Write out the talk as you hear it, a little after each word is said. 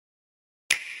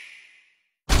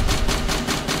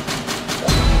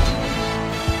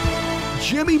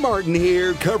Jimmy Martin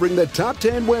here, covering the top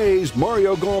 10 ways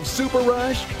Mario Golf Super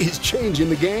Rush is changing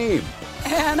the game.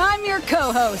 And I'm your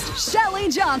co-host, Shelly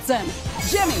Johnson.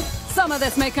 Jimmy, some of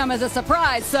this may come as a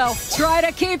surprise, so try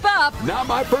to keep up. Not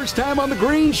my first time on the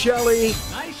green, Shelly.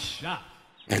 Nice shot.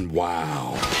 And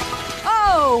wow.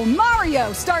 Oh,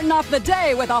 Mario starting off the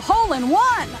day with a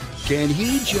hole-in-one. Can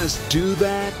he just do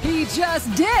that? He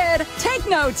just did. Take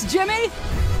notes, Jimmy.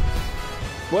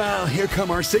 Well, here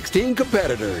come our 16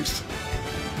 competitors.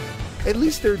 At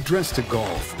least they're dressed to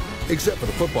golf, except for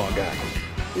the football guy.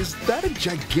 Is that a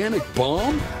gigantic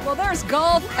bomb? Well, there's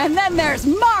golf, and then there's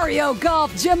Mario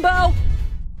Golf, Jimbo.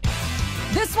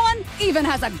 This one even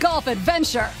has a golf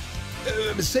adventure.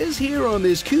 It says here on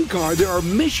this cue card there are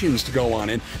missions to go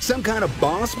on in. Some kind of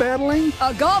boss battling?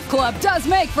 A golf club does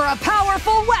make for a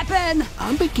powerful weapon.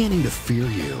 I'm beginning to fear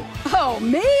you. Oh,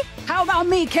 me? How about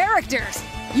me characters?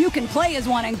 You can play as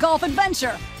one in Golf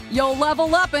Adventure. You'll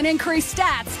level up and increase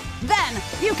stats. Then,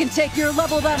 you can take your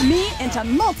leveled up me into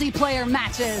multiplayer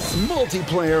matches.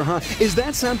 Multiplayer, huh? Is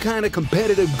that some kind of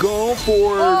competitive golf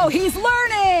or... Oh, he's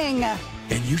learning!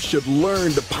 And you should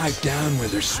learn to pipe down where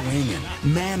they're swinging.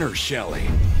 Manners, Shelly.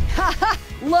 Haha!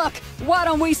 Look, why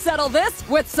don't we settle this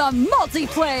with some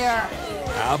multiplayer?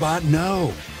 How about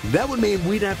no? That would mean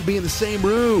we'd have to be in the same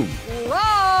room.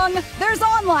 Wrong! There's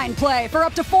online play for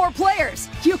up to 4 players.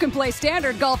 You can play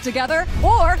standard golf together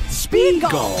or speed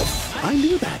golf. I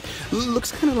knew that.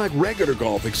 Looks kind of like regular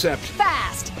golf, except...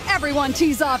 Fast! Everyone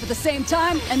tees off at the same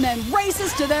time and then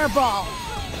races to their ball.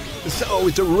 So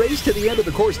it's a race to the end of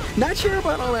the course. Not sure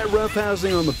about all that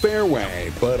roughhousing on the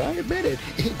fairway, but I admit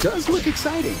it does look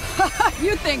exciting.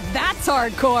 You think that's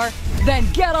hardcore? Then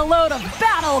get a load of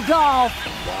battle golf!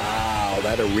 Wow,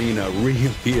 that arena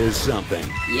really is something.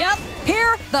 Yep,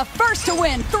 here, the first to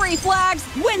win 3 flags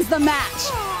wins the match.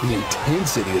 The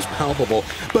intensity is palpable,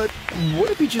 but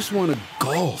what if you just want to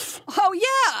golf? Oh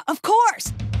yeah, of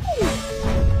course!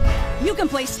 You can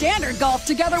play standard golf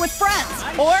together with friends,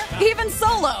 or even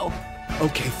solo.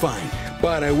 Okay, fine,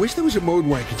 but I wish there was a mode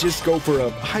where I could just go for a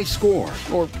high score,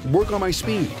 or work on my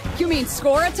speed. You mean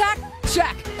score attack?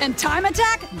 Check. And time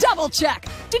attack? Double check.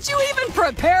 Did you even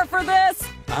prepare for this?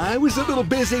 I was a little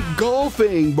busy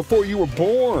golfing before you were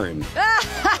born.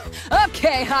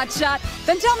 Okay, hotshot.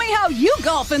 Then tell me how you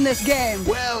golf in this game.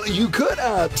 Well, you could,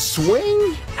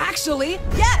 swing? Actually,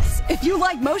 yes. If you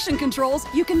like motion controls,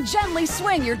 you can gently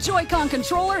swing your Joy-Con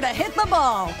controller to hit the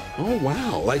ball. Oh,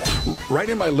 wow. Like, right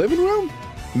in my living room?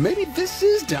 Maybe this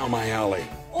is down my alley.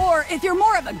 Or if you're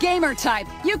more of a gamer type,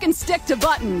 you can stick to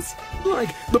buttons.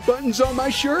 Like the buttons on my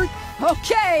shirt?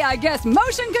 Okay, I guess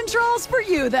motion controls for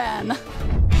you then.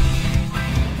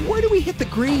 Where do we hit the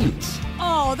greens?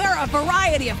 Oh, there are a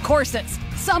variety of courses.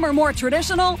 Some are more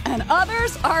traditional, and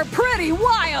others are pretty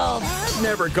wild. I've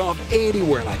never golfed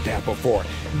anywhere like that before.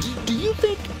 Do you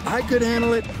think I could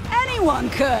handle it? Anyone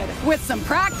could, with some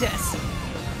practice.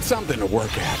 Something to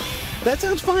work at. That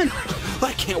sounds fun.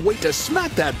 I can't wait to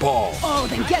smack that ball. Oh,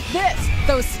 then get this.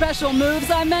 Those special moves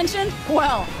I mentioned?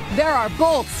 Well, there are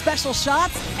both special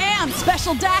shots and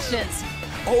special dashes.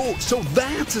 Oh, so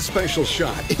that's a special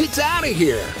shot. It's out of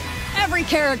here. Every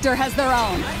character has their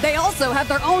own. They also have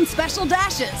their own special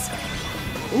dashes.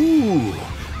 Ooh,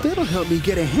 that'll help me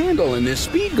get a handle in this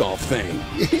speed golf thing.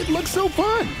 It looks so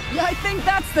fun. Yeah, I think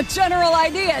that's the general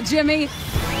idea, Jimmy.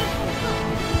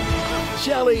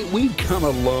 Shelly, we've come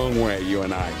a long way, you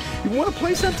and I. You want to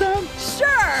play sometime?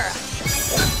 Sure!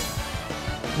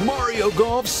 Mario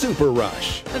Golf Super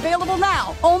Rush. Available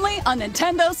now, only on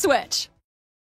Nintendo Switch.